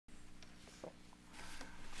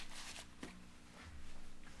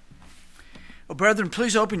Brethren,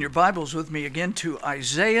 please open your Bibles with me again to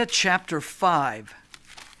Isaiah chapter 5.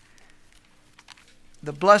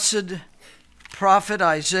 The blessed prophet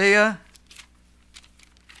Isaiah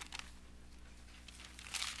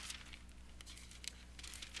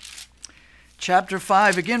chapter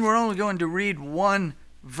 5. Again, we're only going to read one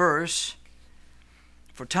verse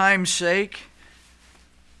for time's sake.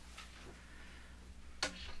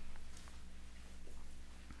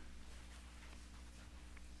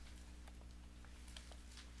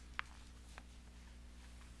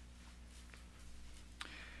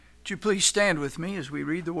 Would you please stand with me as we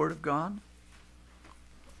read the Word of God?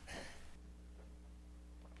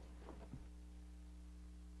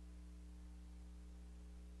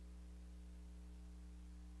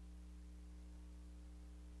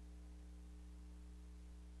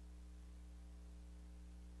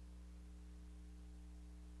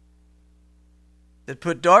 That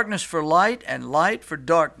put darkness for light and light for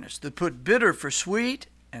darkness, that put bitter for sweet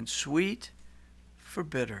and sweet for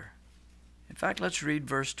bitter. In fact, let's read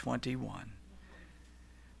verse 21.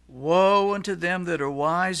 Woe unto them that are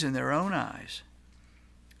wise in their own eyes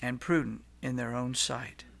and prudent in their own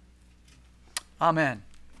sight. Amen.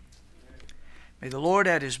 May the Lord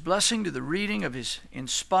add His blessing to the reading of His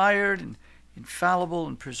inspired and infallible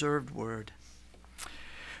and preserved Word.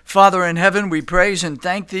 Father in heaven, we praise and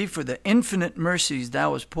thank Thee for the infinite mercies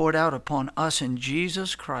Thou hast poured out upon us in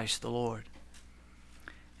Jesus Christ the Lord.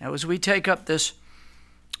 Now as we take up this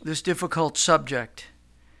difficult subject,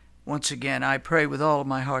 once again, I pray with all of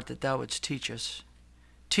my heart that Thou wouldst teach us.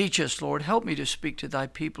 Teach us, Lord. Help me to speak to Thy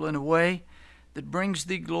people in a way that brings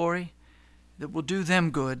Thee glory, that will do them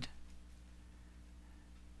good.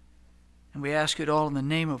 And we ask it all in the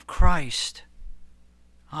name of Christ.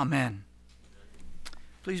 Amen.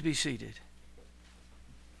 Please be seated.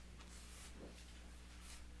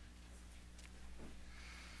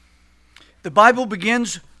 The Bible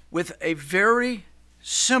begins with a very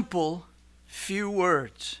simple few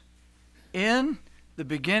words. In the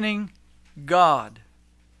beginning, God.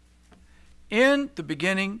 In the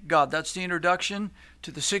beginning, God. That's the introduction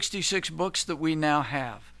to the 66 books that we now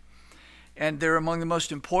have. And they're among the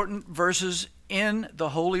most important verses in the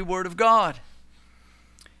Holy Word of God.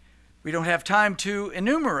 We don't have time to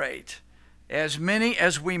enumerate as many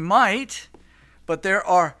as we might, but there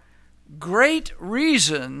are great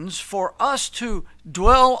reasons for us to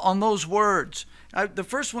dwell on those words. The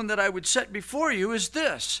first one that I would set before you is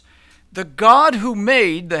this: the God who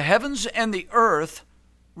made the heavens and the earth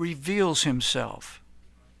reveals Himself.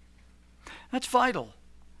 That's vital.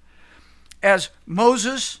 As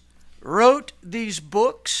Moses wrote these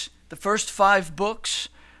books, the first 5 books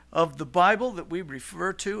of the Bible that we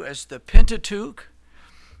refer to as the Pentateuch,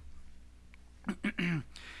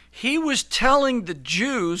 he was telling the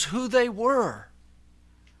Jews who they were.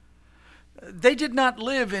 They did not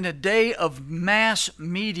live in a day of mass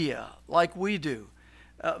media like we do.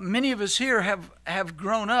 Many of us here have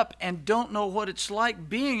grown up and don't know what it's like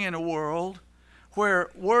being in a world where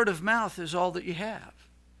word of mouth is all that you have.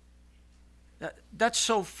 That's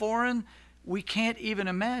so foreign, we can't even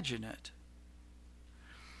imagine it.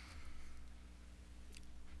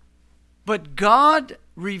 But God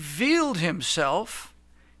revealed Himself.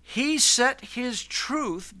 He set His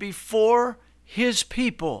truth before His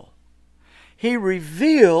people. He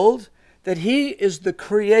revealed that He is the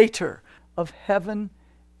creator of heaven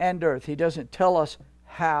and earth. He doesn't tell us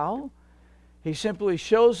how. He simply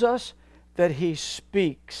shows us that He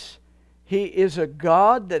speaks. He is a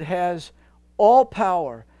God that has all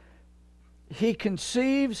power. He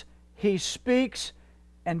conceives, He speaks,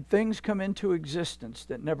 and things come into existence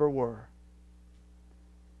that never were.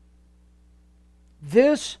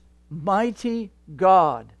 This mighty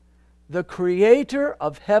God, the creator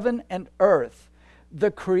of heaven and earth,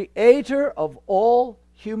 the creator of all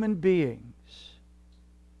human beings,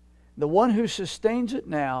 the one who sustains it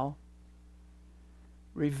now,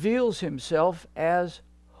 reveals Himself as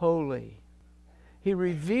holy. He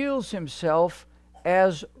reveals Himself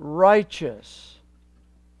as righteous.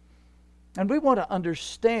 And we want to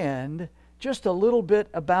understand just a little bit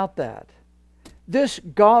about that. This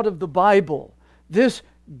God of the Bible, this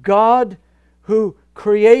God who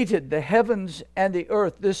created the heavens and the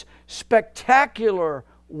earth, this spectacular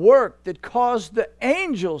work that caused the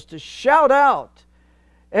angels to shout out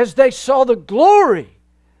as they saw the glory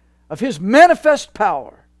of His manifest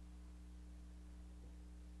power.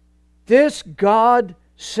 This God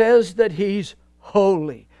says that He's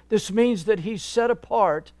holy. This means that He's set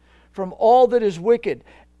apart from all that is wicked,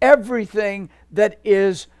 everything that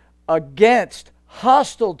is against,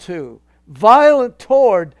 hostile to, violent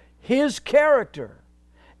toward His character,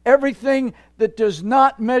 everything that does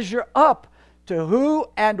not measure up to who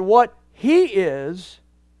and what He is,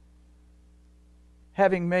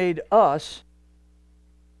 having made us,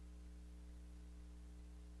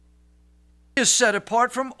 is set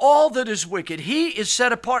apart from all that is wicked. He is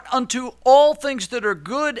set apart unto all things that are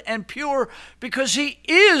good and pure, because He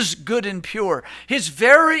is good and pure. His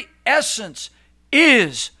very essence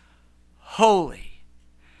is holy.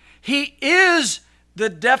 He is the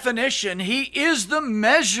definition. He is the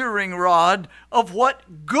measuring rod of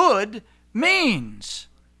what good means.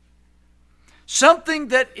 Something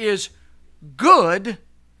that is good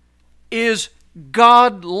is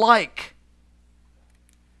God-like.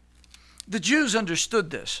 The Jews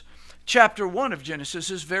understood this. Chapter 1 of Genesis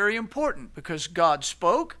is very important because God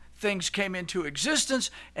spoke, things came into existence,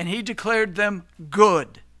 and He declared them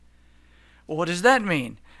good. Well, what does that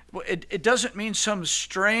mean? Well, it doesn't mean some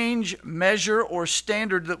strange measure or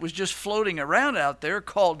standard that was just floating around out there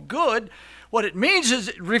called good. What it means is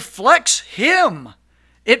it reflects Him.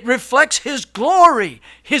 It reflects His glory,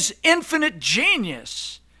 His infinite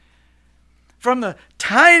genius. From the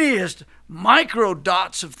tiniest micro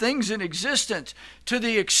dots of things in existence to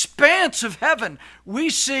the expanse of heaven, we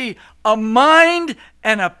see a mind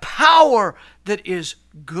and a power that is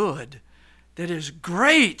good, that is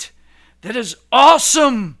great, that is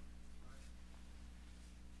awesome.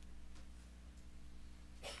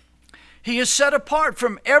 He is set apart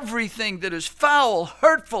from everything that is foul,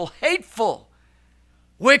 hurtful, hateful,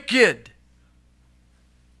 wicked.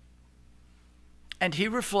 And He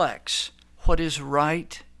reflects what is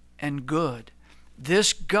right and good.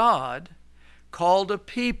 This God called a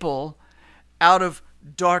people out of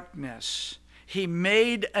darkness. He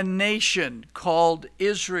made a nation called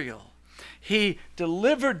Israel. He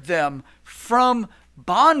delivered them from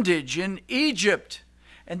bondage in Egypt.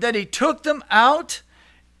 And then He took them out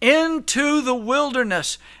into the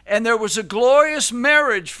wilderness. And there was a glorious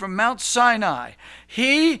marriage from Mount Sinai.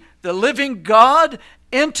 He, the living God,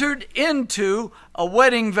 entered into a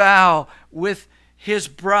wedding vow with His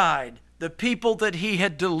bride, the people that He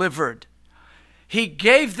had delivered. He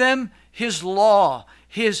gave them His law,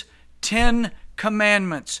 His 10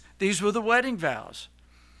 commandments. These were the wedding vows.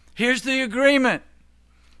 Here's the agreement.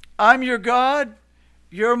 I'm your God,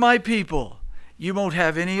 you're my people. You won't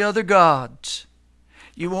have any other gods.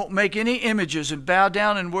 You won't make any images and bow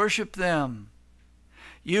down and worship them.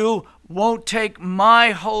 You won't take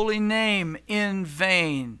my holy name in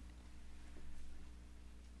vain.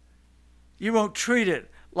 You won't treat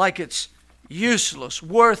it like it's useless,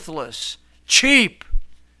 worthless, cheap.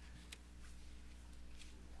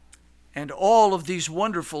 And all of these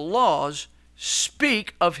wonderful laws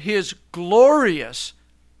speak of His glorious,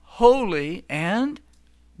 holy, and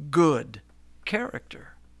good character.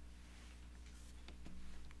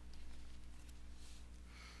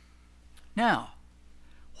 Now,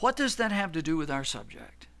 what does that have to do with our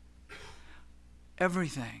subject?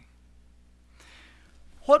 Everything.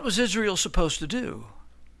 What was Israel supposed to do?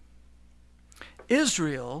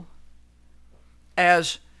 Israel,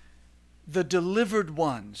 as the delivered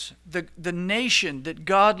ones, the nation that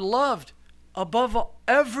God loved above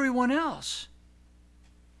everyone else,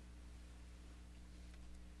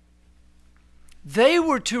 they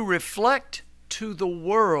were to reflect to the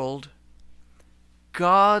world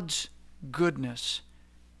God's goodness,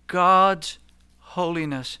 God's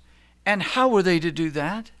holiness. And how were they to do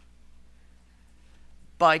that?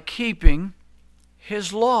 By keeping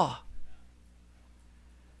His law.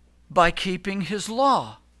 By keeping His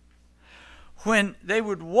law. When they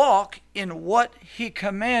would walk in what He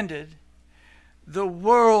commanded, the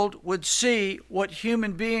world would see what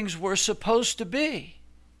human beings were supposed to be.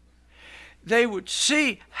 They would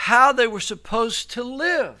see how they were supposed to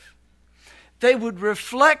live. They would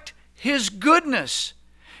reflect His goodness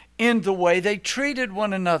in the way they treated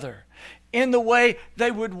one another, in the way they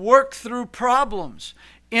would work through problems,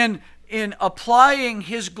 in applying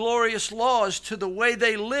His glorious laws to the way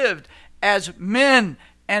they lived as men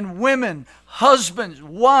and women, husbands,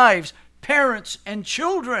 wives, parents, and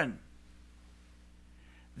children.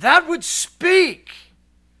 That would speak.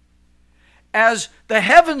 As the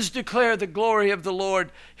heavens declare the glory of the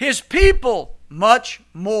Lord, His people much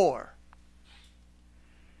more.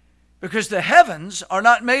 Because the heavens are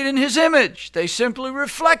not made in His image. They simply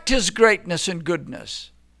reflect His greatness and goodness.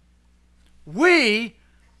 We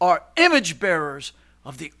are image bearers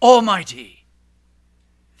of the Almighty.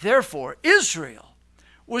 Therefore, Israel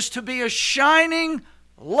was to be a shining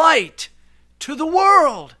light to the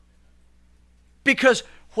world. Because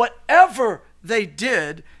whatever they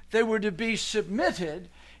did, they were to be submitted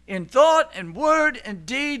in thought and word and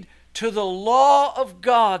deed to the law of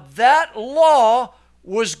God. That law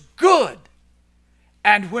was good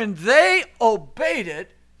And when they obeyed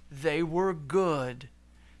it, they were good.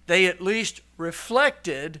 They at least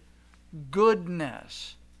reflected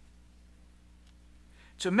goodness.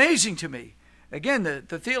 It's amazing to me. Again,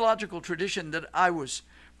 the theological tradition that I was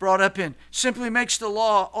brought up in simply makes the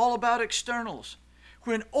law all about externals.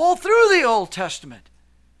 When all through the Old Testament,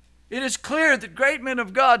 it is clear that great men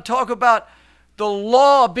of God talk about the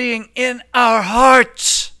law being in our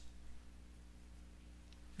hearts.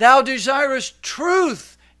 Thou desirest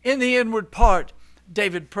truth in the inward part,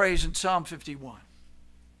 David prays in Psalm 51.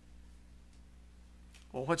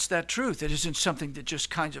 Well, what's that truth? It isn't something that just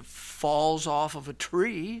kind of falls off of a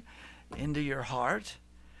tree into your heart.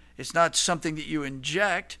 It's not something that you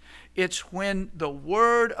inject. It's when the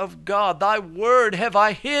Word of God, thy word have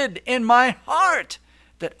I hid in my heart,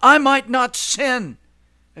 that I might not sin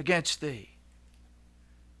against thee.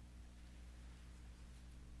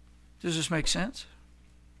 Does this make sense?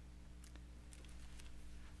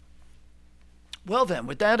 Well then,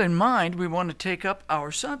 with that in mind, we want to take up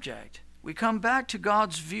our subject. We come back to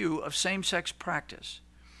God's view of same-sex practice.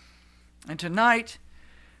 And tonight,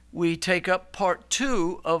 we take up part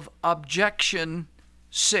 2 of Objection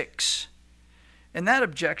 6. And that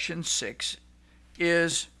Objection 6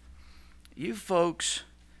 is you folks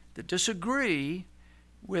that disagree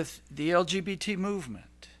with the LGBT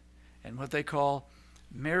movement and what they call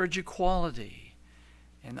marriage equality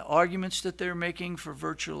and the arguments that they're making for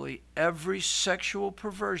virtually every sexual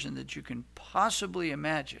perversion that you can possibly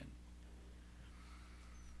imagine.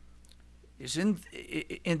 Is in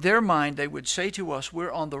their mind, they would say to us,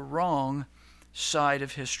 we're on the wrong side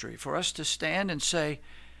of history. For us to stand and say,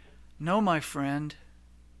 no, my friend,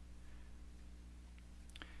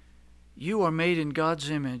 you are made in God's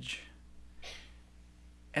image,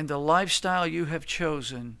 and the lifestyle you have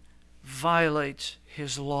chosen violates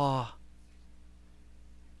His law.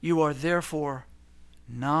 You are therefore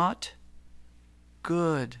not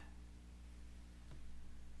good.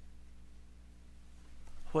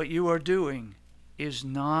 What you are doing is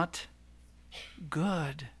not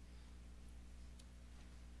good.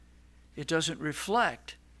 It doesn't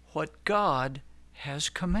reflect what God has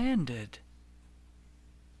commanded.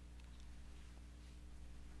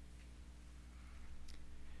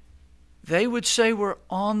 They would say we're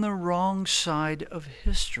on the wrong side of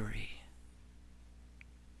history.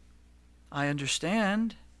 I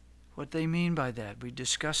understand what they mean by that. We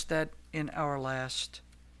discussed that in our last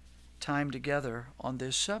time together on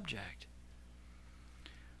this subject.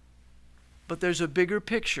 But there's a bigger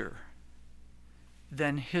picture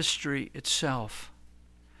than history itself.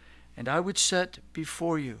 And I would set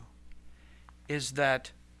before you is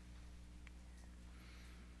that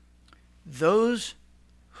those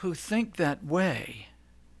who think that way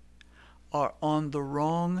are on the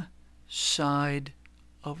wrong side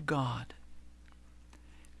of God,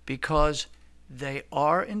 because they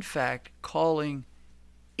are in fact calling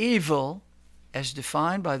evil, as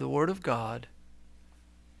defined by the Word of God,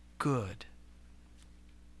 good.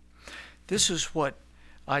 This is what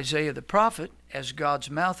Isaiah the prophet, as God's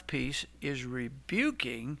mouthpiece, is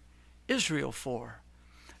rebuking Israel for.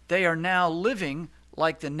 They are now living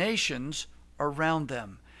like the nations around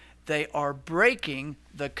them. They are breaking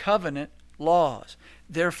the covenant laws.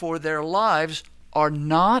 Therefore, their lives are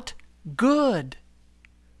not good.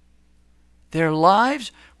 Their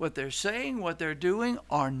lives, what they're saying, what they're doing,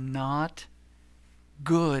 are not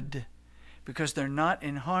good, because they're not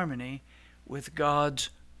in harmony with God's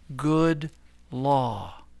good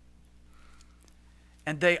law.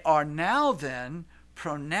 And they are now then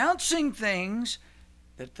pronouncing things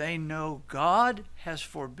that they know God has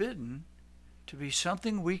forbidden to be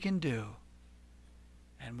something we can do.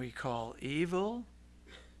 And we call evil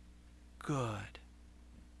good,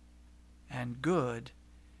 and good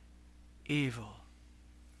evil.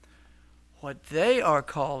 What they are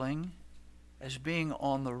calling as being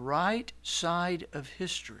on the right side of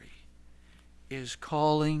history is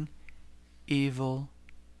calling evil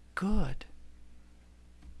good.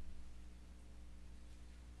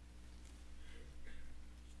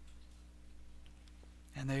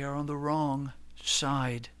 And they are on the wrong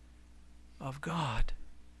side of God.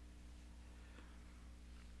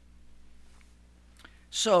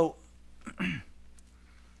 So,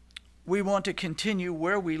 we want to continue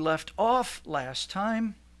where we left off last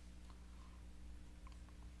time.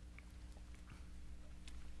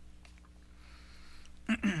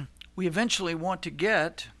 We eventually want to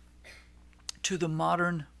get to the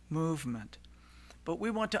modern movement, but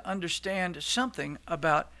we want to understand something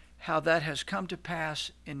about how that has come to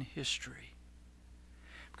pass in history.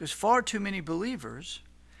 Because far too many believers,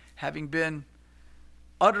 having been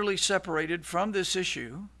utterly separated from this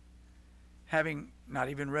issue, having not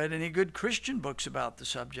even read any good Christian books about the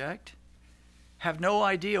subject, have no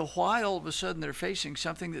idea why all of a sudden they're facing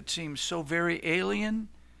something that seems so very alien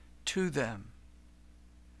to them.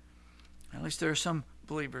 At least there are some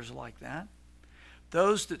believers like that.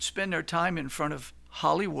 Those that spend their time in front of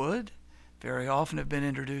Hollywood very often have been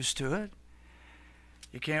introduced to it.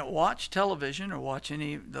 You can't watch television or watch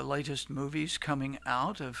any of the latest movies coming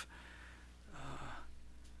out of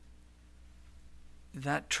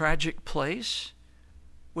that tragic place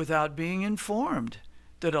without being informed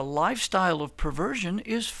that a lifestyle of perversion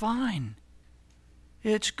is fine.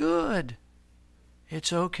 It's good.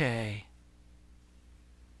 It's okay.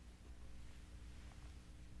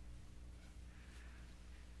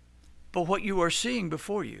 But what you are seeing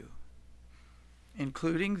before you,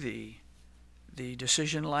 including the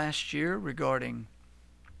decision last year regarding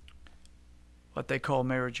what they call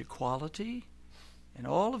marriage equality, and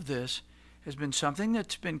all of this has been something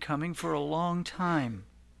that's been coming for a long time.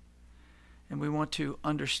 And we want to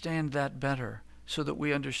understand that better so that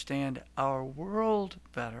we understand our world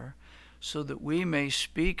better, so that we may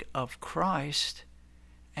speak of Christ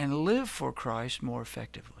and live for Christ more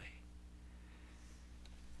effectively.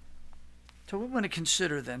 So we want to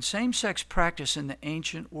consider then same-sex practice in the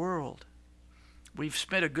ancient world. We've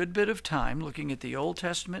spent a good bit of time looking at the Old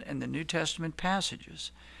Testament and the New Testament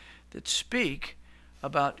passages that speak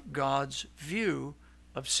about God's view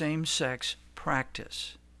of same-sex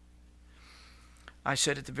practice. I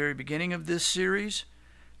said at the very beginning of this series,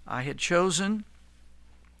 I had chosen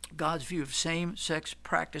God's view of same-sex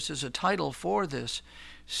practice as a title for this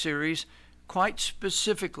series quite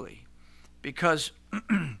specifically because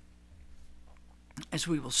as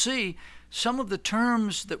we will see, some of the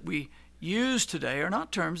terms that we use today are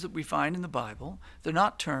not terms that we find in the Bible. They're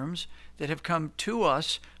not terms that have come to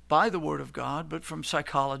us by the Word of God, but from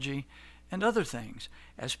psychology and other things,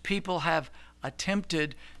 as people have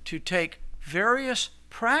attempted to take various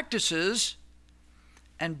practices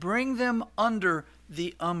and bring them under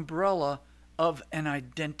the umbrella of an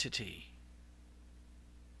identity.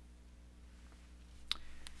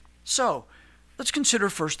 So, let's consider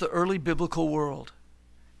first the early biblical world.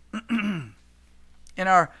 In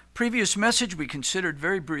our previous message, we considered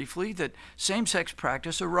very briefly that same-sex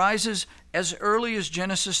practice arises as early as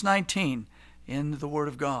Genesis 19 in the Word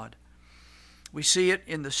of God. We see it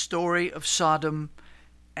in the story of Sodom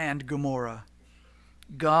and Gomorrah.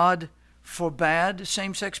 God forbade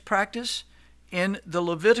same-sex practice in the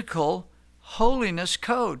Levitical holiness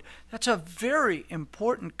code. That's a very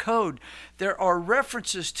important code. There are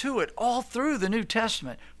references to it all through the New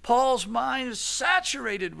Testament. Paul's mind is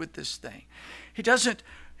saturated with this thing. He doesn't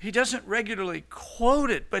regularly quote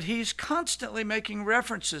it, but he's constantly making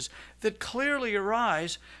references that clearly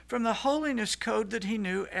arise from the holiness code that he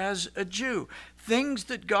knew as a Jew. Things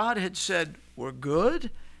that God had said were good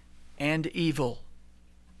and evil.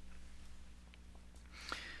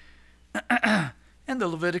 And the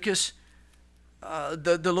Leviticus,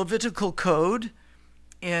 the Levitical code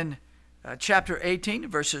in chapter 18,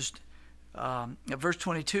 verse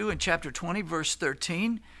 22, and chapter 20, verse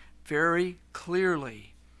 13, very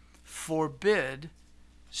clearly forbid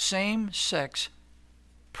same-sex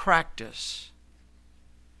practice.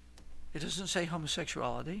 It doesn't say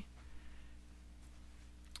homosexuality.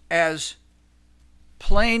 As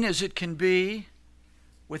plain as it can be,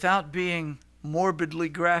 without being morbidly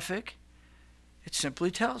graphic, it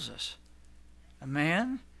simply tells us, a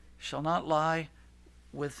man shall not lie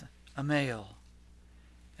with a male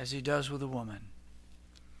as he does with a woman.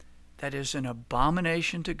 That is an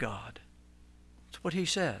abomination to God. That's what he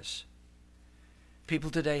says. People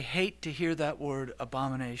today hate to hear that word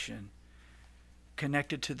abomination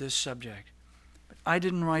connected to this subject. But I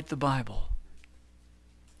didn't write the Bible.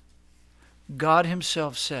 God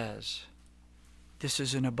himself says, this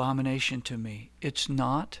is an abomination to me. It's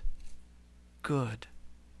not good.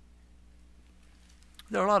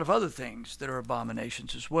 There are a lot of other things that are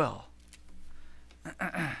abominations as well.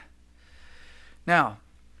 Now,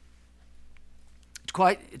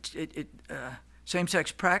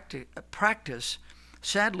 same-sex practice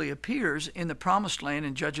sadly appears in the Promised Land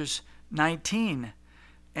in Judges 19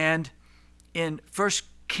 and in 1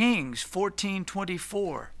 Kings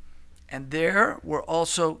 14:24. And there were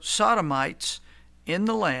also Sodomites in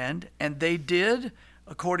the land, and they did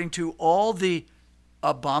according to all the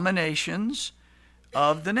abominations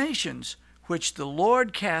of the nations, which the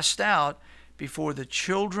Lord cast out before the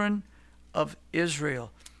children of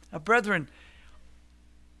Israel. Now, brethren,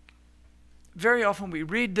 very often we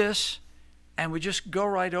read this and we just go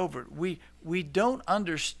right over it. We don't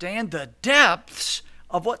understand the depths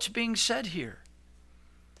of what's being said here.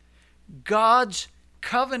 God's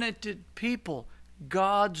covenanted people,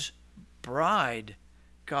 God's bride,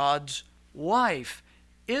 God's wife.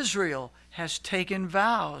 Israel has taken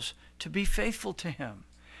vows to be faithful to him.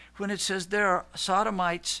 When it says there are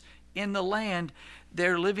sodomites in the land,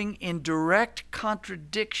 they're living in direct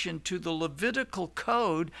contradiction to the Levitical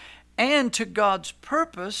code and to God's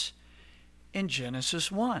purpose in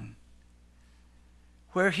Genesis 1,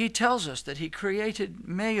 where he tells us that he created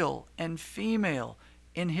male and female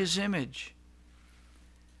in his image.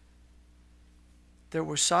 There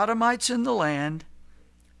were sodomites in the land,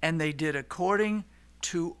 and they did according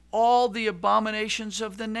to all the abominations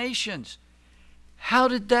of the nations. How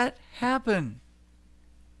did that happen?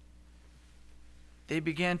 They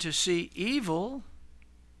began to see evil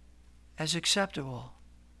as acceptable,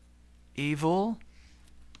 evil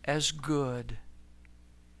as good.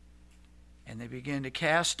 And they began to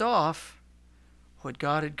cast off what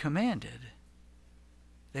God had commanded.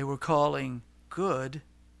 They were calling good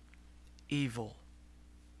evil.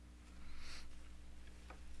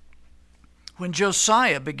 When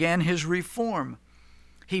Josiah began his reform,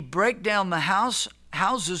 he broke down the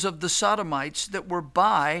houses of the Sodomites that were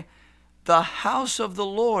by the house of the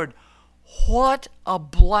Lord. What a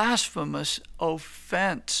blasphemous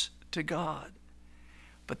offense to God.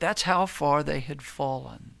 But that's how far they had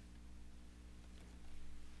fallen.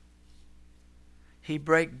 He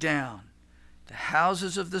broke down the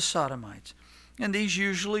houses of the Sodomites. And these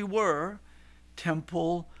usually were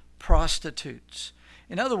temple prostitutes.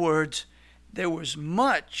 In other words, there was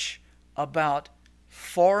much about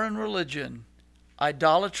foreign religion,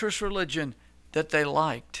 idolatrous religion, that they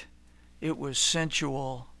liked. It was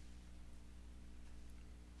sensual.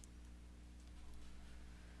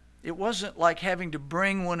 It wasn't like having to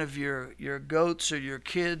bring one of your goats or your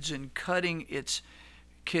kids and cutting its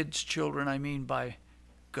kids' children, I mean by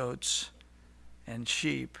goats and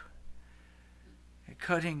sheep, and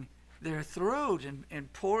cutting their throat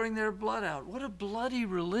and pouring their blood out. What a bloody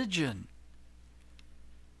religion.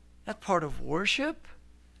 That part of worship?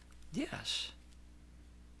 Yes,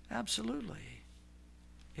 absolutely.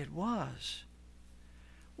 It was.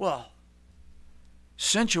 Well,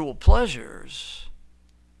 sensual pleasures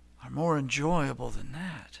are more enjoyable than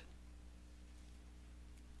that.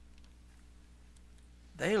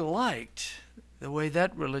 They liked the way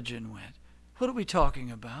that religion went. What are we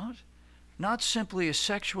talking about? Not simply a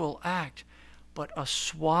sexual act, but a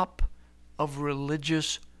swap of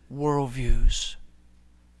religious worldviews.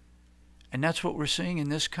 And that's what we're seeing in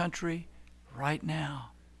this country right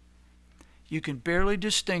now. You can barely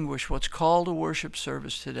distinguish what's called a worship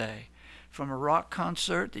service today from a rock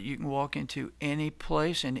concert that you can walk into any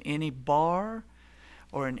place, in any bar,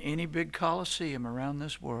 or in any big coliseum around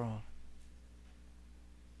this world.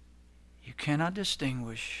 You cannot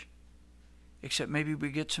distinguish, except maybe we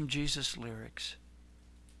get some Jesus lyrics.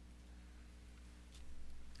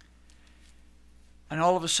 And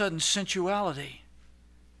all of a sudden, sensuality,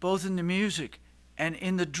 both in the music and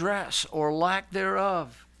in the dress or lack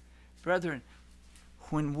thereof. Brethren,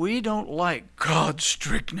 when we don't like God's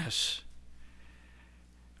strictness,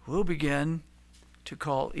 we'll begin to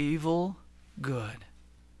call evil good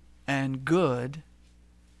and good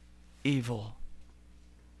evil.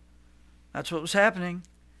 That's what was happening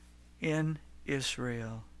in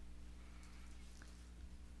Israel.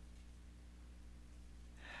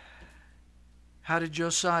 How did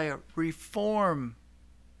Josiah reform?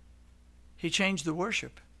 He changed the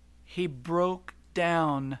worship. He broke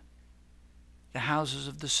down the houses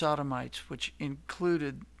of the Sodomites, which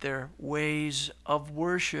included their ways of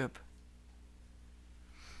worship.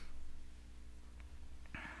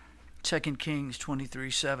 2 Kings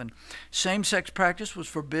 23:7. Same-sex practice was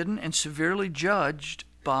forbidden and severely judged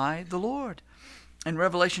by the Lord. In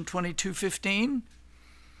Revelation 22:15,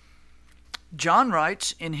 John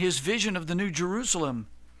writes in his vision of the New Jerusalem,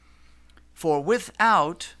 "For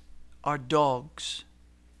without are dogs,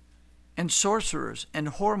 and sorcerers, and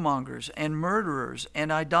whoremongers, and murderers,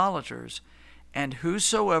 and idolaters, and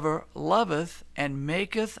whosoever loveth and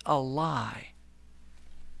maketh a lie."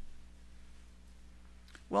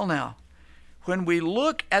 Well now, when we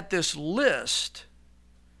look at this list,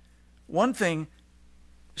 one thing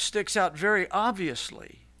sticks out very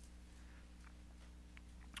obviously.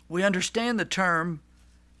 We understand the term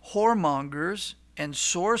whoremongers and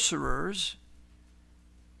sorcerers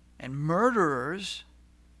and murderers.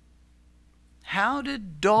 How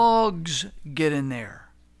did dogs get in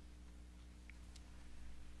there?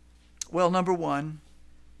 Well, number one,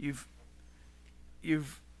 you've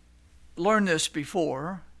learned this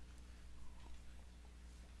before.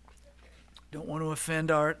 Don't want to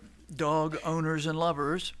offend our dog owners and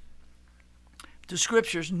lovers. The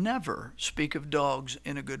scriptures never speak of dogs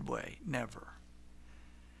in a good way. Never.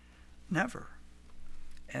 Never.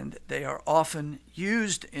 And they are often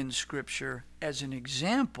used in Scripture as an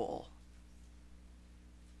example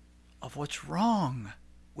of what's wrong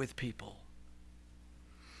with people.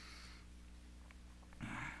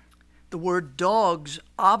 The word dogs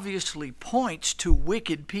obviously points to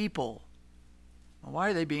wicked people. Why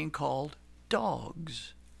are they being called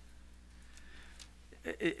dogs?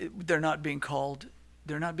 They're not being called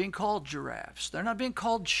giraffes. They're not being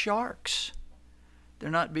called sharks. They're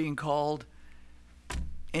not being called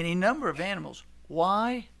any number of animals.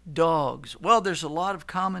 Why dogs? Well, there's a lot of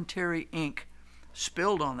commentary ink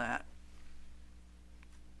spilled on that.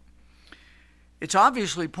 It's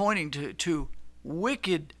obviously pointing to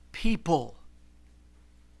wicked people.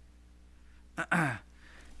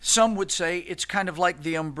 Some would say it's kind of like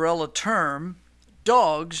the umbrella term,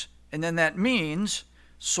 dogs, and then that means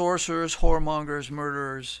sorcerers, whoremongers,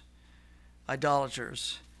 murderers,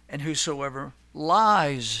 idolaters, and whosoever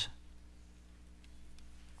lies.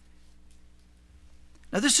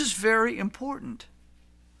 Now this is very important.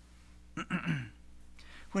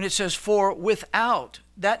 When it says for without,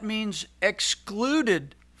 that means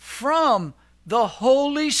excluded from the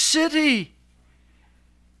holy city.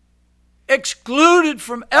 Excluded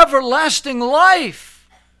from everlasting life.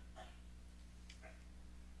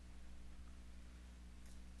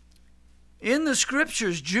 In the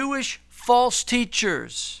Scriptures, Jewish false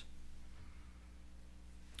teachers,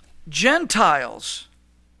 Gentiles,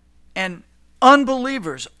 and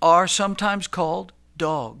unbelievers are sometimes called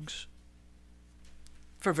dogs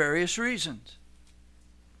for various reasons.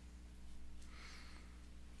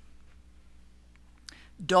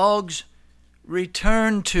 Dogs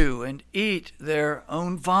return to and eat their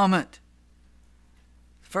own vomit.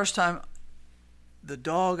 The first time the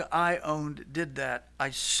dog I owned did that,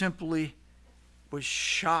 I simply was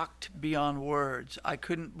shocked beyond words. I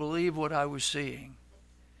couldn't believe what I was seeing.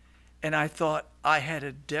 And I thought I had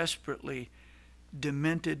a desperately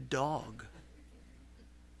demented dog.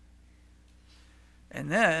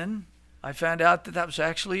 And then I found out that was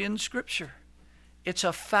actually in Scripture. It's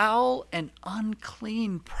a foul and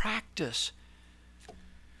unclean practice.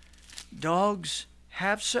 Dogs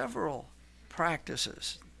have several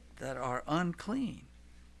practices that are unclean.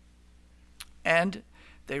 And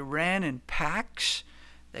they ran in packs.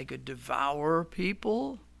 They could devour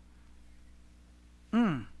people.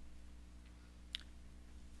 No,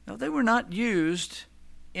 they were not used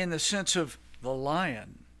in the sense of the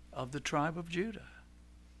lion of the tribe of Judah.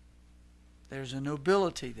 There's a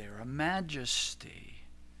nobility there, a majesty.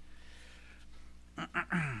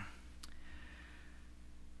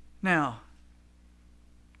 Now,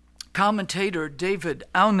 commentator David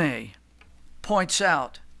Aune points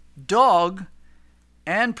out dog,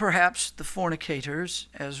 and perhaps the fornicators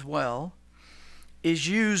as well, is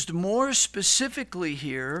used more specifically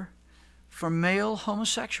here for male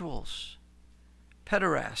homosexuals,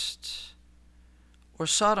 pederasts, or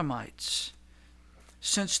sodomites,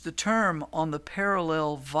 since the term on the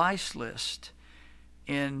parallel vice list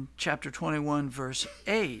in chapter 21, verse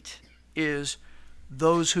 8 is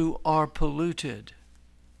those who are polluted.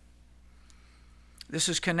 This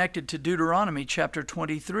is connected to Deuteronomy chapter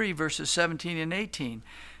 23, verses 17 and 18.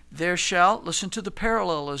 There shall, listen to the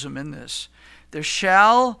parallelism in this, there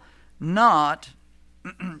shall not,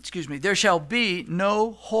 there shall be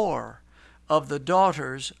no whore of the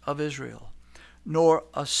daughters of Israel, nor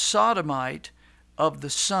a sodomite of the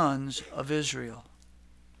sons of Israel.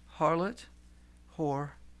 Harlot,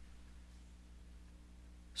 whore,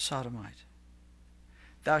 sodomite.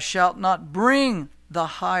 Thou shalt not bring the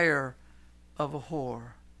hire of a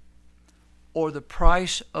whore, or the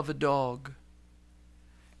price of a dog.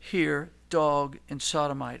 Here, dog and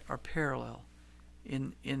sodomite are parallel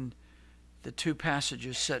in the two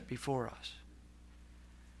passages set before us.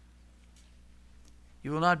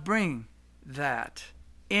 You will not bring that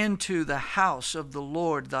into the house of the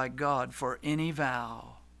Lord thy God for any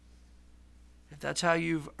vow. If that's how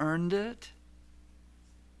you've earned it,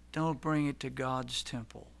 don't bring it to God's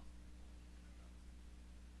temple.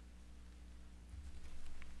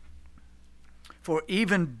 For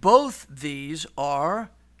even both these are,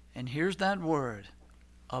 and here's that word,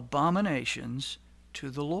 abominations to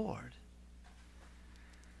the Lord.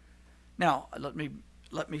 Now, let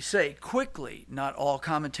me say quickly, not all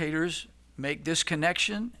commentators make this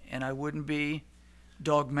connection, and I wouldn't be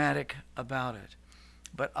dogmatic about it.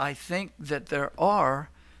 But I think that there are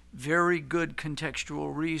very good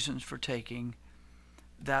contextual reasons for taking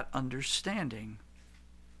that understanding.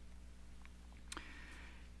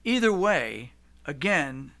 Either way,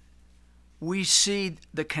 again, we see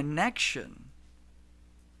the connection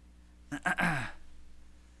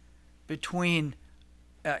between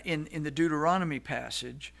in the Deuteronomy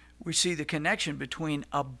passage, we see the connection between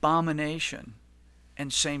abomination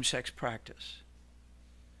and same-sex practice.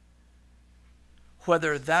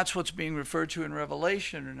 Whether that's what's being referred to in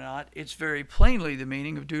Revelation or not, it's very plainly the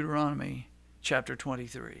meaning of Deuteronomy chapter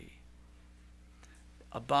 23.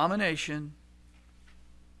 Abomination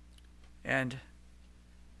and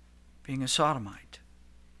being a sodomite.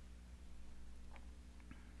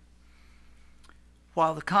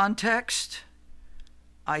 While the context,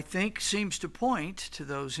 I think, seems to point to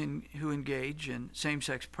those who engage in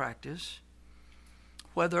same-sex practice,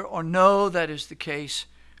 whether or no that is the case,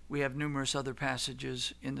 we have numerous other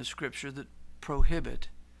passages in the Scripture that prohibit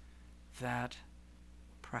that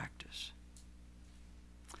practice.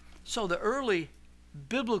 So the early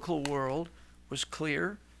biblical world was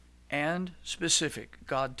clear and specific.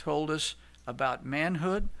 God told us about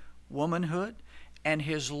manhood, womanhood, and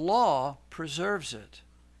His law preserves it.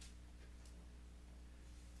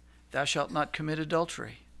 Thou shalt not commit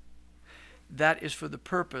adultery. That is for the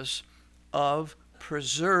purpose of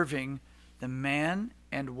preserving the man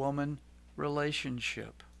and woman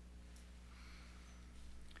relationship.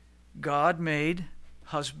 God made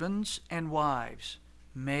husbands and wives,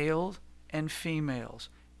 male and females.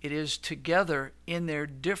 It is together in their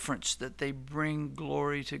difference that they bring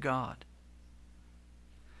glory to God.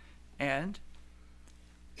 And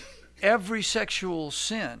every sexual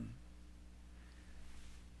sin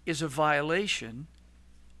is a violation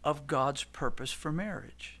of God's purpose for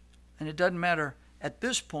marriage. And it doesn't matter at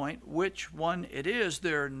this point which one it is.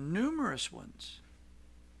 There are numerous ones,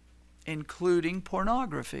 including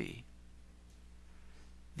pornography.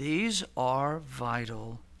 These are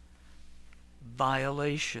vital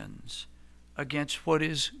violations against what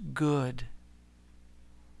is good.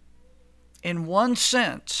 In one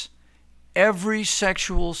sense, every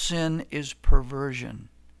sexual sin is perversion,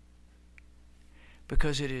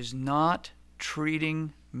 because it is not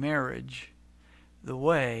treating marriage the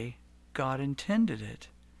way God intended it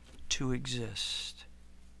to exist,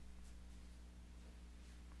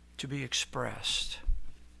 to be expressed.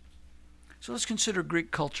 So let's consider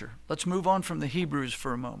Greek culture. Let's move on from the Hebrews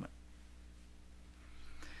for a moment.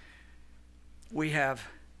 We have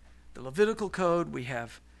the Levitical Code, we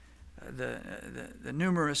have the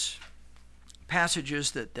numerous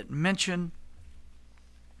passages that mention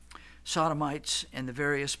sodomites and the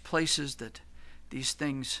various places that these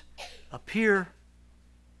things appear.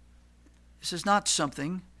 This is not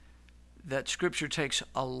something that Scripture takes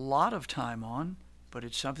a lot of time on, but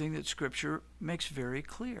it's something that Scripture makes very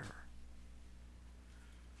clear.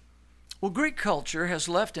 Well, Greek culture has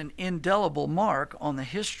left an indelible mark on the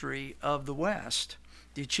history of the West.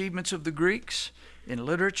 The achievements of the Greeks in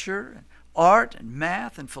literature, and art, and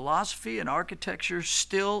math, and philosophy, and architecture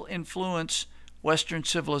still influence Western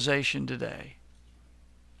civilization today.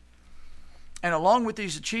 And along with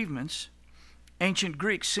these achievements, ancient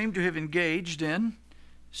Greeks seem to have engaged in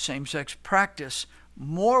same-sex practice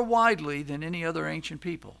more widely than any other ancient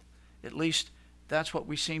people. At least that's what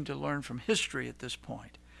we seem to learn from history at this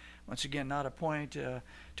point. Once again, not a point to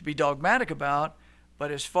be dogmatic about,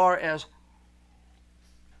 but as far as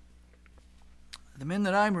the men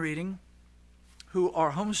that I'm reading, who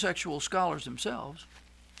are homosexual scholars themselves,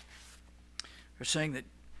 are saying that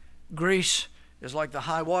Greece is like the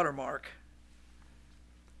high water mark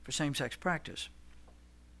for same-sex practice.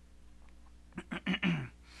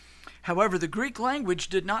 However, the Greek language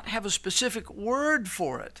did not have a specific word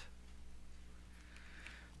for it.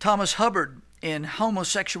 Thomas Hubbard, in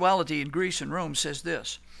Homosexuality in Greece and Rome, says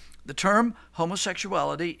this: the term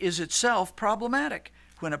homosexuality is itself problematic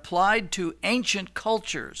when applied to ancient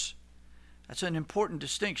cultures. That's an important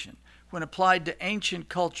distinction. When applied to ancient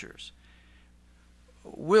cultures.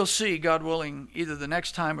 We'll see, God willing, either the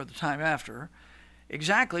next time or the time after,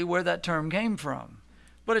 exactly where that term came from.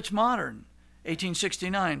 But it's modern.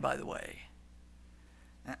 1869, by the way.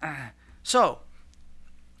 So,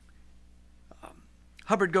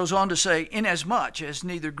 Hubbard goes on to say, inasmuch as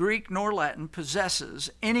neither Greek nor Latin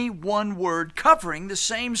possesses any one word covering the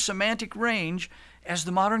same semantic range as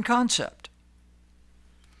the modern concept.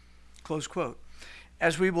 Close quote.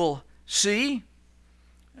 As we will see,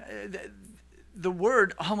 the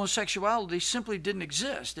word homosexuality simply didn't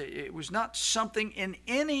exist. It was not something in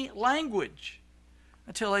any language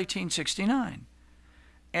until 1869.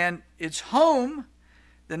 And its home,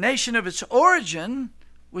 the nation of its origin,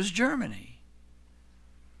 was Germany.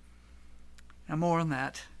 Now, more on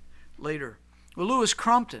that later. Well, Louis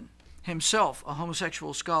Crompton, himself a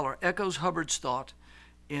homosexual scholar, echoes Hubbard's thought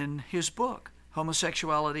in his book,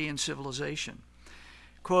 Homosexuality and Civilization.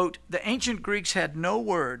 Quote, the ancient Greeks had no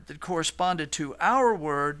word that corresponded to our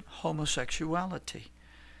word homosexuality.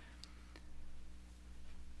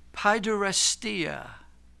 Paiderastia,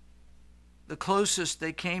 the closest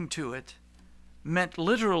they came to it, meant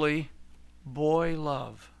literally boy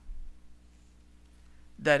love.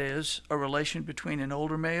 That is, a relation between an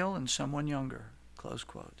older male and someone younger, close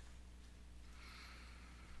quote.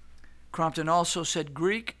 Crompton also said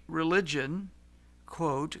Greek religion,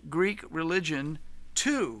 quote, Greek religion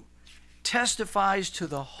too testifies to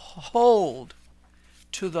the hold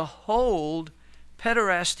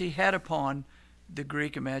pederasty had upon the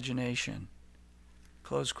Greek imagination,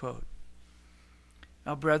 close quote.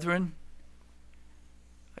 Now, brethren,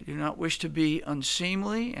 I do not wish to be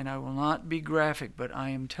unseemly, and I will not be graphic, but I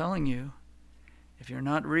am telling you, if you're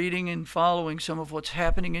not reading and following some of what's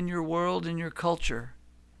happening in your world, in your culture,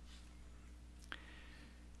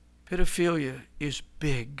 pedophilia is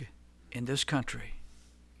big in this country.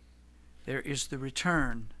 There is the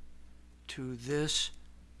return to this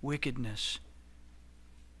wickedness.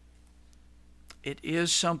 It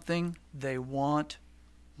is something they want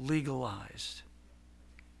legalized.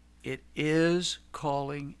 It is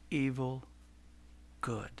calling evil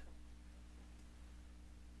good.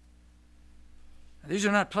 Now, these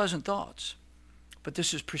are not pleasant thoughts, but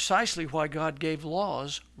this is precisely why God gave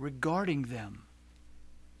laws regarding them.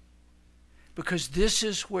 Because this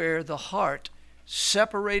is where the heart,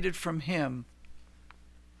 separated from Him,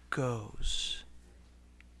 goes.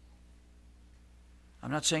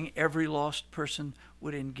 I'm not saying every lost person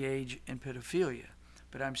would engage in pedophilia,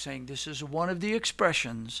 but I'm saying this is one of the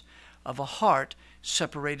expressions of a heart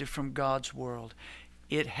separated from God's world.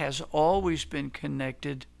 It has always been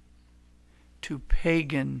connected to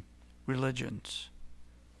pagan religions.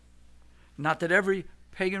 Not that every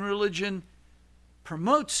pagan religion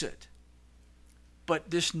promotes it, but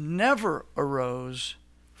this never arose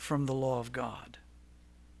from the law of God.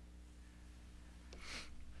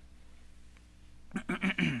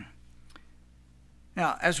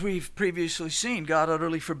 Now, as we've previously seen, God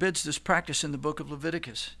utterly forbids this practice in the book of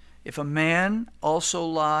Leviticus. If a man also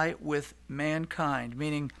lie with mankind,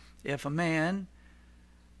 meaning if a man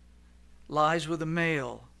lies with a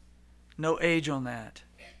male, no age on that.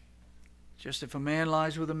 Just if a man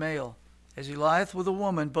lies with a male, as he lieth with a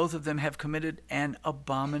woman, both of them have committed an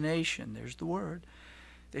abomination. There's the word.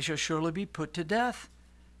 They shall surely be put to death.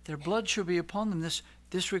 Their blood shall be upon them.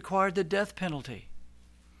 This required the death penalty.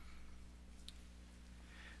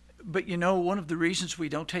 But you know, one of the reasons we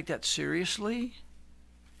don't take that seriously,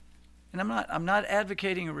 and I'm not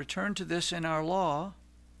advocating a return to this in our law,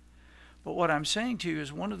 but what I'm saying to you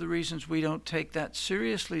is one of the reasons we don't take that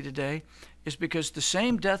seriously today is because the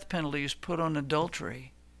same death penalty is put on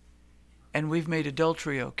adultery, and we've made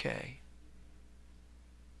adultery okay.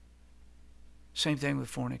 Same thing with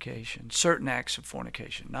fornication, certain acts of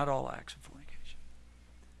fornication, not all acts of fornication.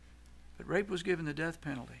 But rape was given the death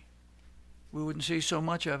penalty. We wouldn't see so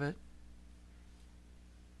much of it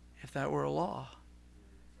if that were a law.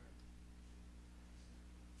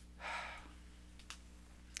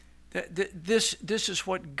 This is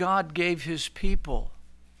what God gave His people.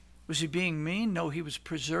 Was He being mean? No, He was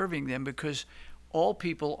preserving them because all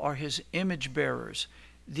people are His image bearers.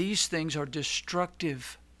 These things are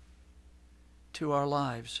destructive to our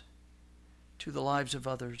lives, to the lives of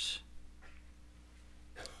others.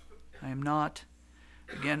 I'm not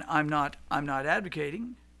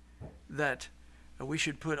advocating that we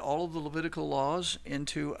should put all of the Levitical laws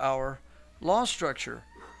into our law structure,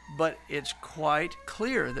 but it's quite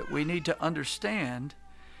clear that we need to understand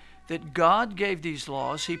that God gave these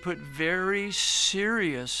laws. He put very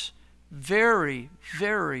serious, very,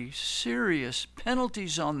 very serious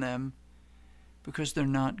penalties on them because they're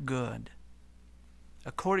not good,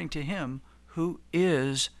 according to Him who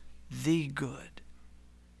is the good.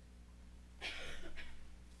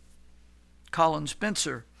 Colin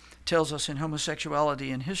Spencer tells us in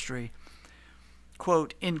Homosexuality in History,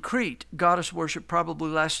 quote, in Crete, goddess worship probably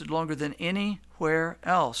lasted longer than anywhere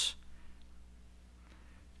else.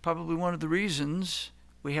 Probably one of the reasons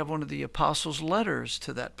we have one of the apostles' letters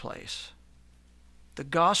to that place. The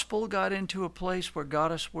gospel got into a place where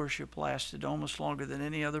goddess worship lasted almost longer than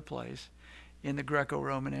any other place in the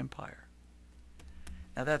Greco-Roman Empire.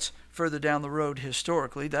 Now that's further down the road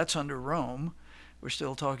historically. That's under Rome. We're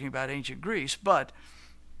still talking about ancient Greece, but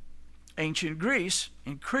ancient Greece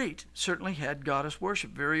in Crete certainly had goddess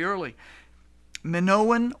worship very early.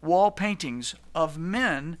 Minoan wall paintings of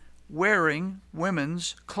men wearing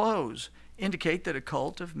women's clothes indicate that a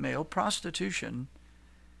cult of male prostitution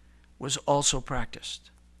was also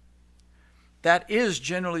practiced. That is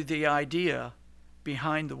generally the idea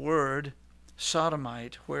behind the word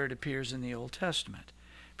sodomite where it appears in the Old Testament,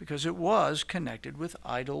 because it was connected with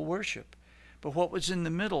idol worship. But what was in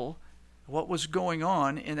the middle What was going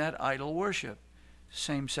on in that idol worship?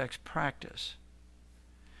 Same-sex practice.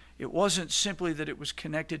 It wasn't simply that it was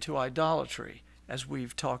connected to idolatry, as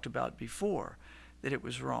we've talked about before, that it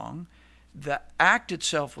was wrong. The act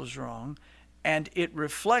itself was wrong, and it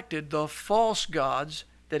reflected the false gods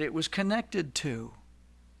that it was connected to.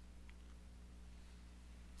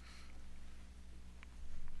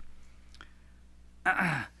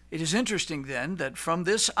 It is interesting then that from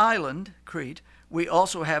this island, Crete, we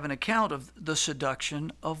also have an account of the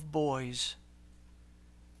seduction of boys,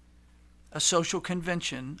 a social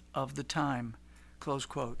convention of the time, close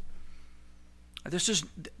quote.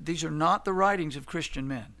 These are not the writings of Christian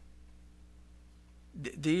men.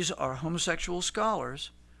 These are homosexual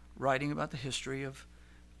scholars writing about the history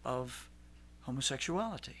of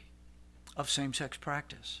homosexuality, of same-sex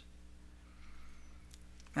practice.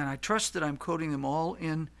 And I trust that I'm quoting them all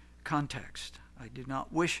in context. I do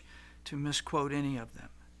not wish to misquote any of them.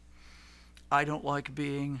 I don't like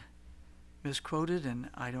being misquoted, and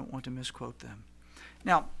I don't want to misquote them.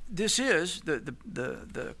 Now, this is,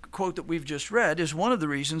 the quote that we've just read is one of the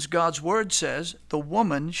reasons God's word says, "The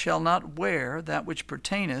woman shall not wear that which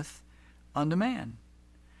pertaineth unto man.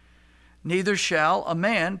 Neither shall a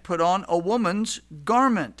man put on a woman's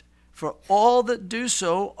garment, for all that do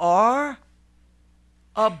so are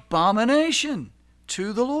abomination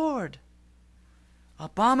to the Lord."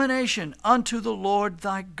 Abomination unto the Lord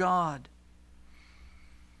thy God.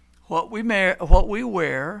 What we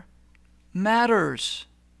wear matters.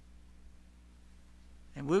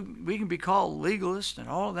 And we can be called legalists and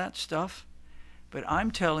all of that stuff, but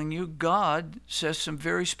I'm telling you, God says some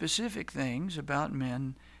very specific things about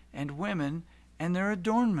men and women and their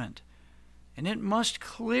adornment. And it must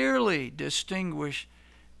clearly distinguish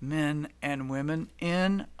men and women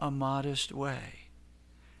in a modest way.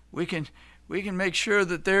 We can make sure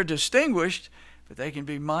that they're distinguished, but they can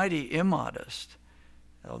be mighty immodest.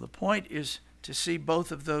 So the point is to see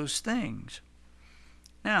both of those things.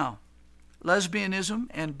 Now, lesbianism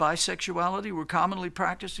and bisexuality were commonly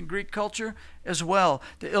practiced in Greek culture as well.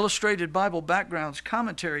 The Illustrated Bible Backgrounds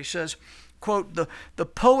commentary says, quote, the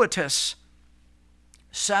poetess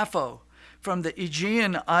Sappho from the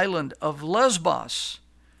Aegean island of Lesbos,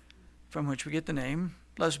 from which we get the name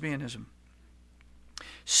lesbianism,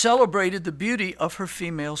 celebrated the beauty of her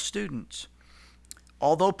female students.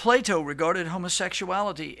 Although Plato regarded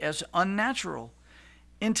homosexuality as unnatural,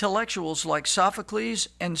 intellectuals like Sophocles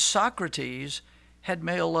and Socrates had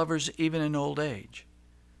male lovers even in old age.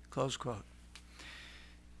 Close quote.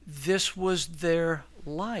 This was their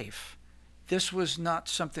life. This was not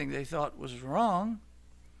something they thought was wrong.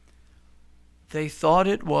 They thought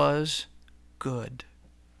it was good.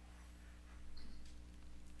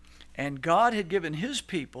 And God had given his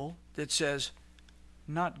people that says,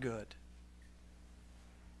 not good.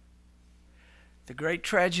 The great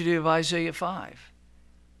tragedy of Isaiah 5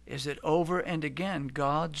 is that over and again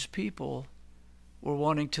God's people were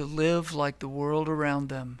wanting to live like the world around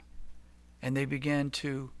them, and they began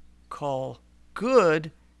to call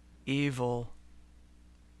good evil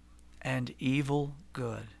and evil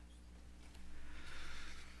good.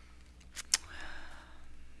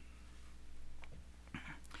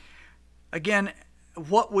 Again,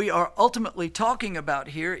 what we are ultimately talking about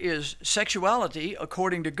here is sexuality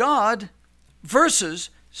according to God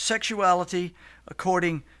versus sexuality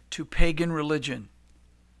according to pagan religion.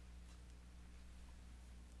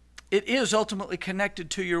 It is ultimately connected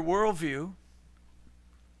to your worldview,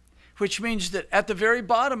 which means that at the very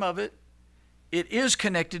bottom of it, it is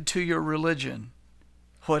connected to your religion,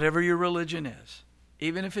 whatever your religion is,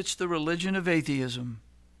 even if it's the religion of atheism.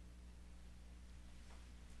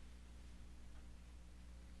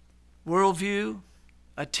 Worldview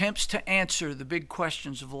attempts to answer the big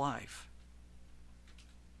questions of life.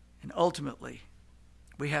 And ultimately,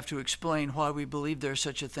 we have to explain why we believe there's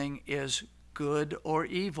such a thing as good or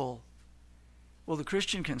evil. Well, the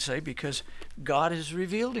Christian can say, because God has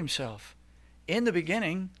revealed himself. In the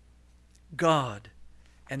beginning, God.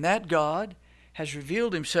 And that God has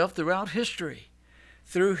revealed himself throughout history,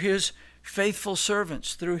 through his faithful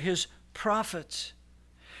servants, through his prophets,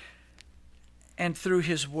 and through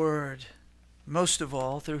his word, most of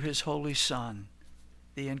all through his Holy Son,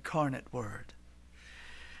 the incarnate Word.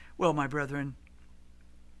 Well, my brethren,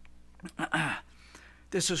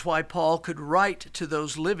 this is why Paul could write to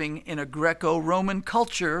those living in a Greco-Roman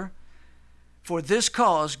culture, "For this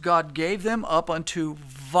cause God gave them up unto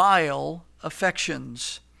vile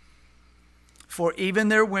affections. For even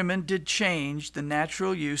their women did change the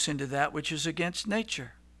natural use into that which is against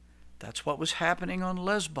nature." That's what was happening on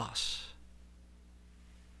Lesbos.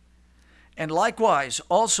 And likewise,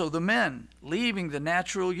 also the men, leaving the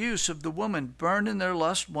natural use of the woman, burned in their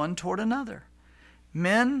lust one toward another.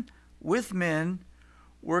 Men with men,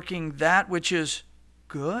 working that which is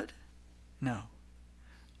good? No.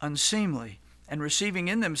 Unseemly, and receiving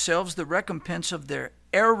in themselves the recompense of their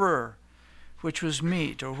error, which was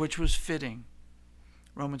meet, or which was fitting.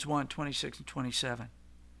 Romans 1, 26 and 27.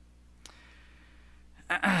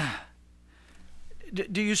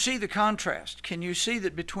 Do you see the contrast? Can you see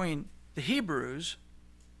that between the Hebrews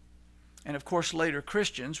and, of course, later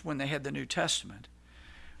Christians when they had the New Testament,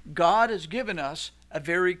 God has given us a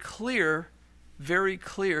very clear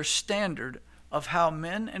standard of how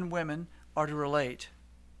men and women are to relate.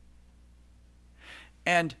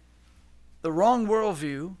 And the wrong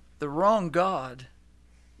worldview, the wrong God,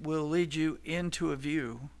 will lead you into a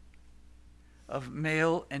view of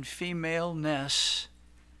male and femaleness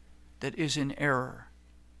that is in error.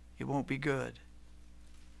 It won't be good.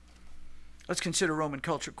 Let's consider Roman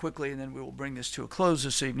culture quickly, and then we will bring this to a close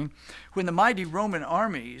this evening. When the mighty Roman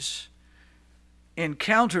armies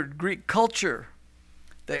encountered Greek culture,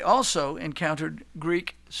 they also encountered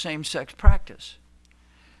Greek same-sex practice.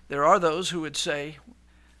 There are those who would say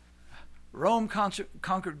Rome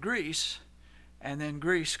conquered Greece, and then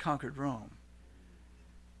Greece conquered Rome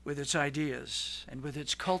with its ideas and with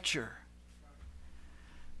its culture.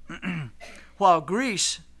 While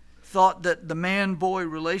Greece thought that the man-boy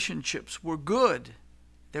relationships were good,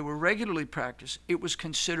 they were regularly practiced, it was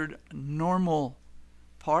considered normal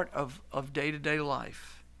part of day-to-day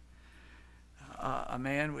life. A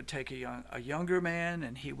man would take a younger man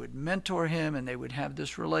and he would mentor him, and they would have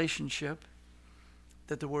this relationship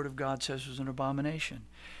that the Word of God says was an abomination.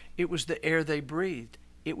 It was the air they breathed.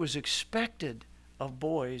 It was expected of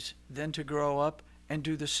boys then to grow up and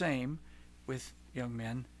do the same with young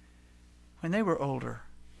men when they were older.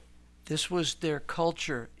 This was their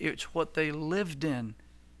culture. It's what they lived in.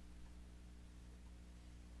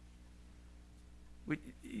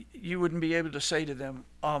 You wouldn't be able to say to them,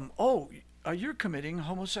 you're committing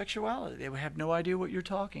homosexuality. They would have no idea what you're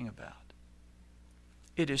talking about.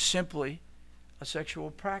 It is simply a sexual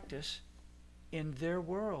practice in their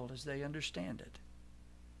world as they understand it.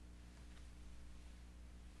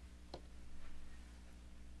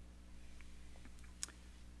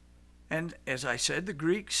 And as I said, the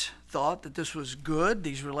Greeks thought that this was good.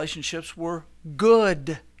 These relationships were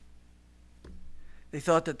good. They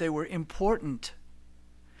thought that they were important.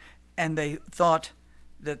 And they thought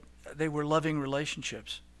that they were loving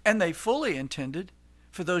relationships. And they fully intended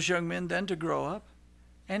for those young men then to grow up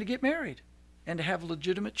and to get married and to have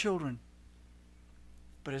legitimate children.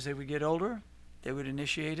 But as they would get older, they would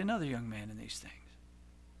initiate another young man in these things.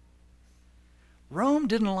 Rome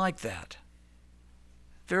didn't like that.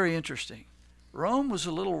 Very interesting. Rome was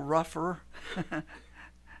a little rougher.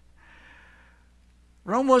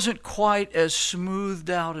 Rome wasn't quite as smoothed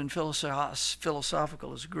out and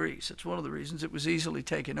philosophical as Greece. It's one of the reasons it was easily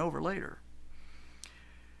taken over later.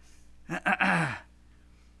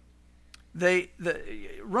 The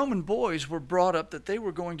Roman boys were brought up that they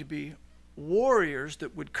were going to be warriors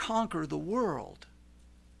that would conquer the world.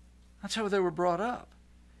 That's how they were brought up.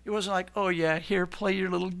 It wasn't like, oh yeah, here, play your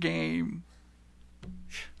little game.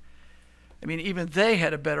 I mean, even they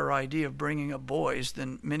had a better idea of bringing up boys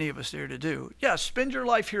than many of us dare to do. Yeah, spend your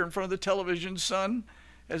life here in front of the television, son,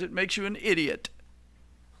 as it makes you an idiot.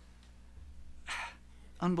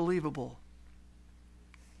 Unbelievable.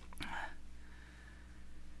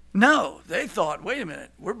 No, they thought, wait a minute,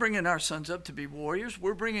 we're bringing our sons up to be warriors.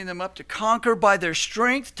 We're bringing them up to conquer by their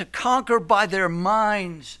strength, to conquer by their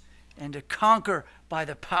minds, and to conquer by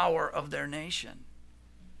the power of their nation.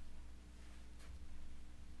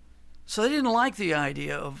 So they didn't like the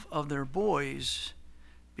idea of their boys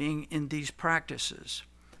being in these practices.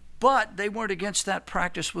 But they weren't against that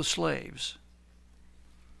practice with slaves.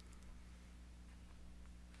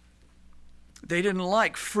 They didn't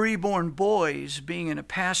like freeborn boys being in a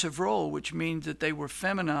passive role, which means that they were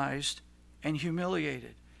feminized and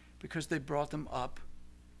humiliated because they brought them up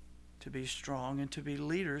to be strong and to be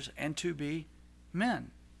leaders and to be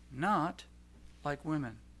men, not like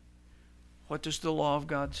women. What does the law of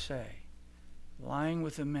God say? Lying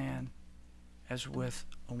with a man as with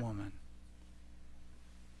a woman.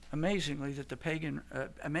 Amazing that the pagan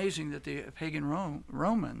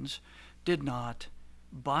Romans did not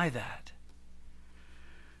buy that.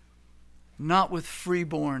 Not with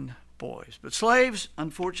freeborn boys, but slaves,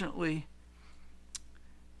 unfortunately,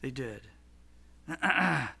 they did.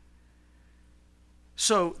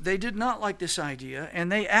 So they did not like this idea,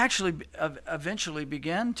 and they actually eventually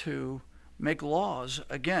began to make laws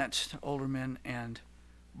against older men and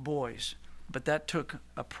boys. But that took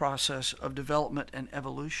a process of development and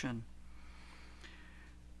evolution.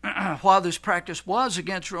 While this practice was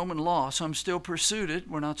against Roman law, some still pursued it.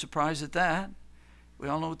 We're not surprised at that. We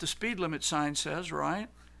all know what the speed limit sign says, right?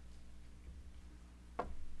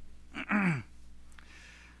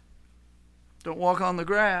 Don't walk on the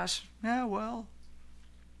grass. Yeah, well,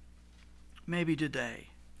 maybe today.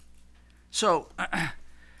 So,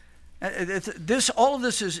 all of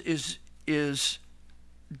this is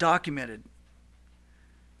documented.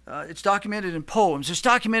 It's documented in poems. It's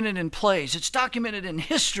documented in plays. It's documented in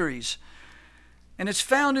histories. And it's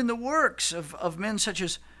found in the works of men such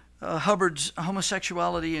as Hubbard's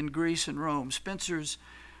homosexuality in Greece and Rome, Spencer's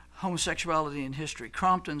homosexuality in history,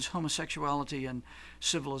 Crompton's homosexuality and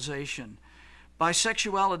civilization.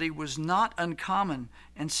 Bisexuality was not uncommon,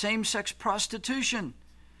 and same-sex prostitution,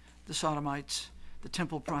 the sodomites, the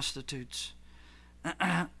temple prostitutes,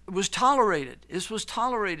 was tolerated. This was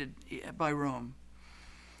tolerated by Rome.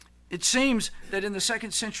 It seems that in the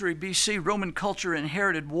 2nd century BC, Roman culture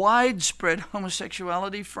inherited widespread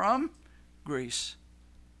homosexuality from Greece.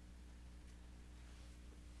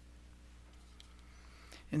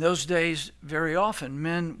 In those days, very often,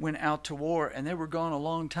 men went out to war, and they were gone a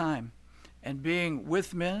long time. And being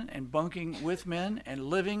with men and bunking with men and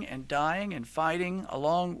living and dying and fighting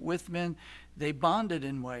along with men, they bonded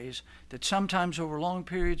in ways that sometimes over long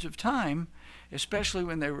periods of time, especially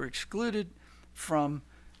when they were excluded from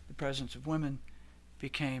the presence of women,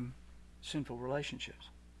 became sinful relationships.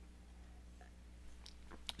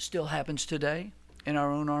 Still happens today in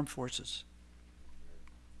our own armed forces.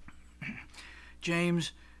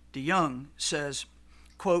 James DeYoung says,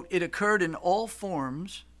 quote, "It occurred in all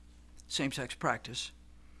forms," same-sex practice,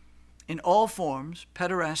 "in all forms,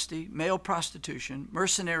 pederasty, male prostitution,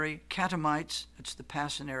 mercenary, catamites," that's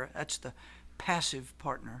the passive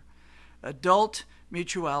partner, "adult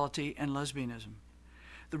mutuality, and lesbianism.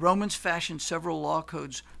 The Romans fashioned several law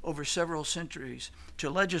codes over several centuries to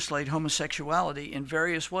legislate homosexuality in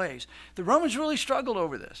various ways." The Romans really struggled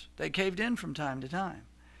over this. They caved in from time to time.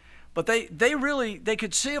 But they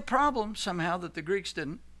could see a problem somehow that the Greeks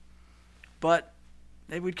didn't. But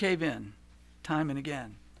they would cave in time and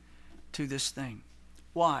again to this thing.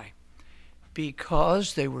 Why?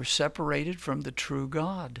 Because they were separated from the true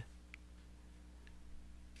God.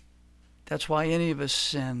 That's why any of us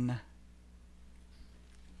sin.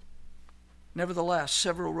 Nevertheless,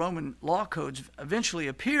 several Roman law codes eventually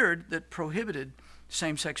appeared that prohibited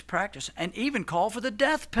same-sex practice and even called for the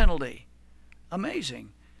death penalty.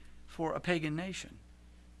 Amazing for a pagan nation.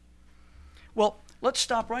 Well, let's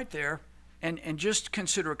stop right there and just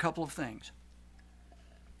consider a couple of things.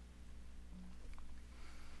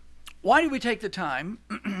 Why do we take the time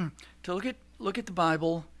to look at the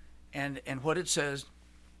Bible and what it says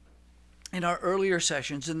in our earlier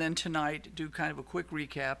sessions, and then tonight do kind of a quick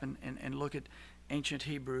recap and look at ancient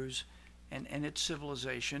Hebrews and its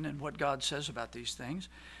civilization and what God says about these things,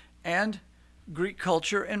 and Greek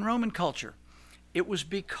culture and Roman culture? It was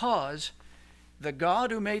because the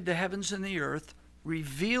God who made the heavens and the earth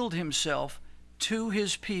revealed himself to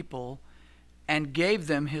his people and gave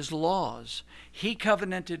them his laws. He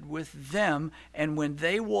covenanted with them, and when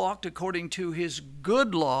they walked according to his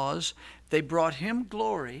good laws, they brought him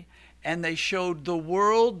glory, and they showed the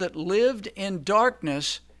world that lived in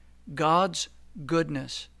darkness God's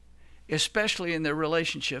goodness, especially in their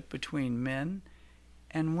relationship between men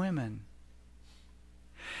and women.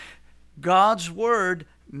 God's word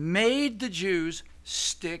made the Jews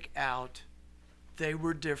stick out. They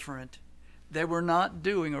were different. They were not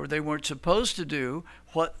doing, or they weren't supposed to do,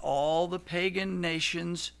 what all the pagan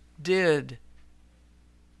nations did.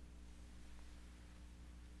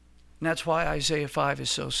 And that's why Isaiah 5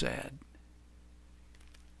 is so sad.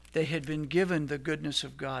 They had been given the goodness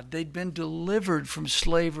of God. They'd been delivered from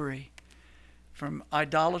slavery, from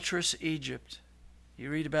idolatrous Egypt.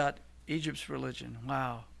 You read about Egypt's religion.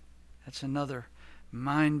 Wow, that's another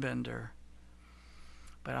mind bender.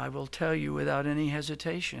 But I will tell you without any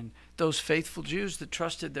hesitation, those faithful Jews that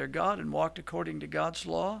trusted their God and walked according to God's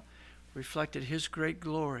law reflected his great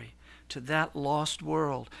glory to that lost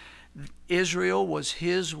world. Israel was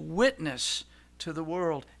his witness to the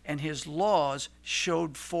world, and his laws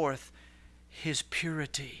showed forth his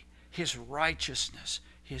purity, his righteousness,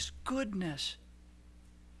 his goodness.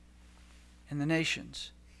 And the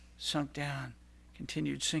nations sunk down,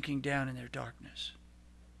 continued sinking down in their darkness.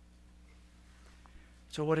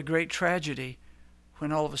 So what a great tragedy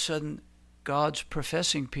when all of a sudden God's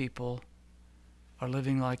professing people are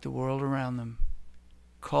living like the world around them,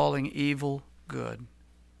 calling evil good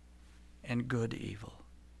and good evil.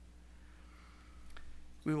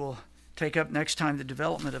 We will take up next time the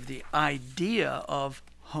development of the idea of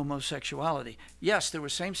homosexuality. Yes, there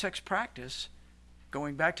was same-sex practice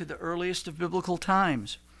going back to the earliest of biblical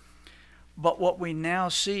times. But what we now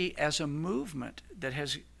see as a movement that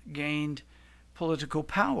has gained political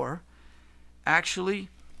power, actually,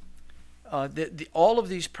 all of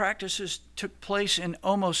these practices took place in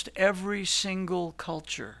almost every single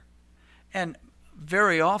culture. And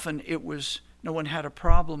very often no one had a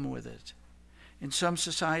problem with it. In some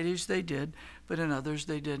societies they did, but in others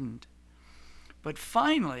they didn't. But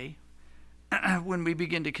finally, when we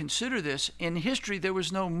begin to consider this, in history there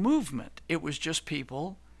was no movement. It was just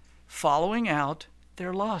people following out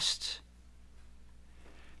their lusts.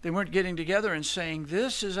 They weren't getting together and saying,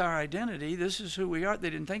 this is our identity, this is who we are. They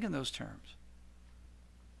didn't think in those terms.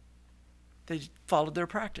 They followed their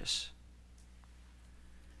practice.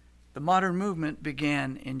 The modern movement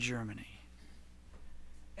began in Germany.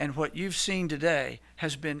 And what you've seen today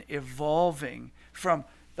has been evolving from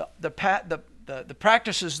the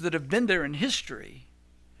practices that have been there in history.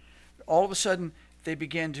 All of a sudden, they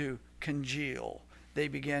began to congeal. They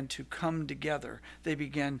began to come together. They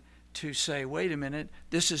began to say, wait a minute,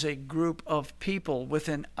 this is a group of people with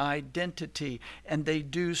an identity, and they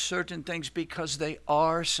do certain things because they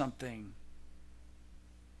are something.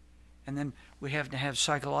 And then we have to have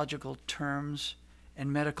psychological terms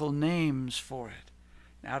and medical names for it.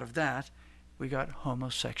 And out of that, we got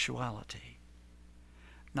homosexuality.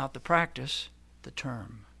 Not the practice, the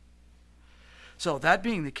term. So that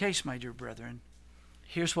being the case, my dear brethren,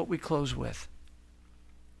 here's what we close with.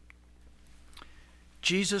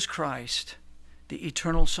 Jesus Christ, the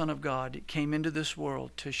eternal Son of God, came into this world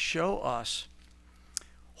to show us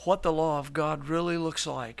what the law of God really looks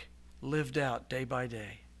like, lived out day by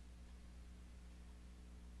day.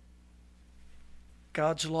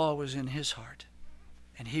 God's law was in his heart,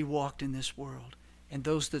 and he walked in this world. And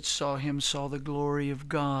those that saw him saw the glory of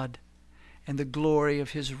God and the glory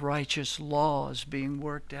of his righteous laws being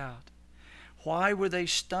worked out. Why were they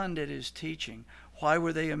stunned at his teaching? Why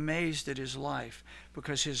were they amazed at his life?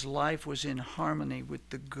 Because his life was in harmony with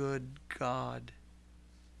the good God.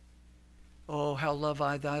 Oh, how love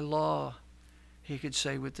I thy law, he could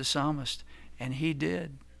say with the psalmist. And he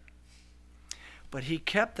did. But he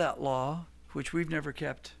kept that law, which we've never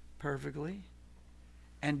kept perfectly,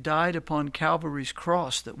 and died upon Calvary's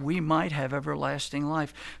cross that we might have everlasting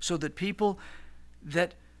life, so that people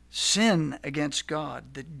that sin against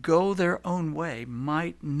God, that go their own way,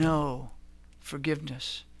 might know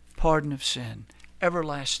forgiveness, pardon of sin,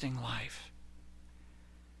 everlasting life.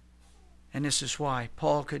 And this is why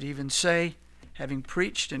Paul could even say, having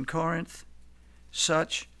preached in Corinth,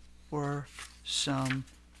 such were some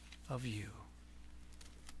of you.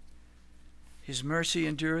 His mercy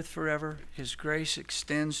endureth forever. His grace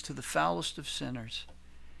extends to the foulest of sinners.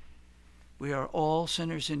 We are all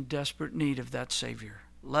sinners in desperate need of that Savior.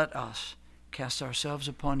 Let us cast ourselves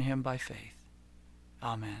upon him by faith.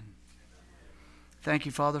 Amen. Thank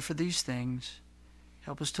you, Father, for these things.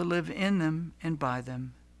 Help us to live in them and by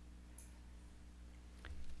them.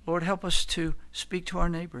 Lord, help us to speak to our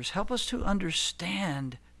neighbors. Help us to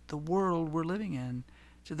understand the world we're living in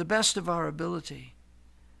to the best of our ability.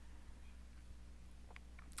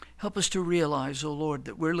 Help us to realize, O Lord,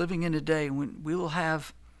 that we're living in a day when we will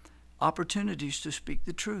have opportunities to speak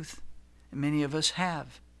the truth, and many of us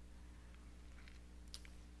have.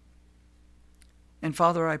 And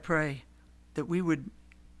Father, I pray that we would,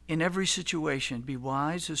 in every situation, be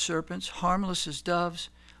wise as serpents, harmless as doves,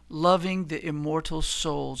 loving the immortal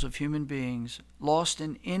souls of human beings lost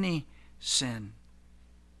in any sin.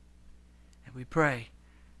 And we pray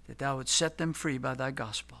that thou would set them free by thy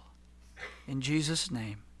gospel. In Jesus'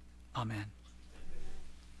 name. Amen.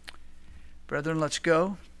 Brethren, let's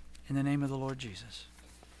go in the name of the Lord Jesus.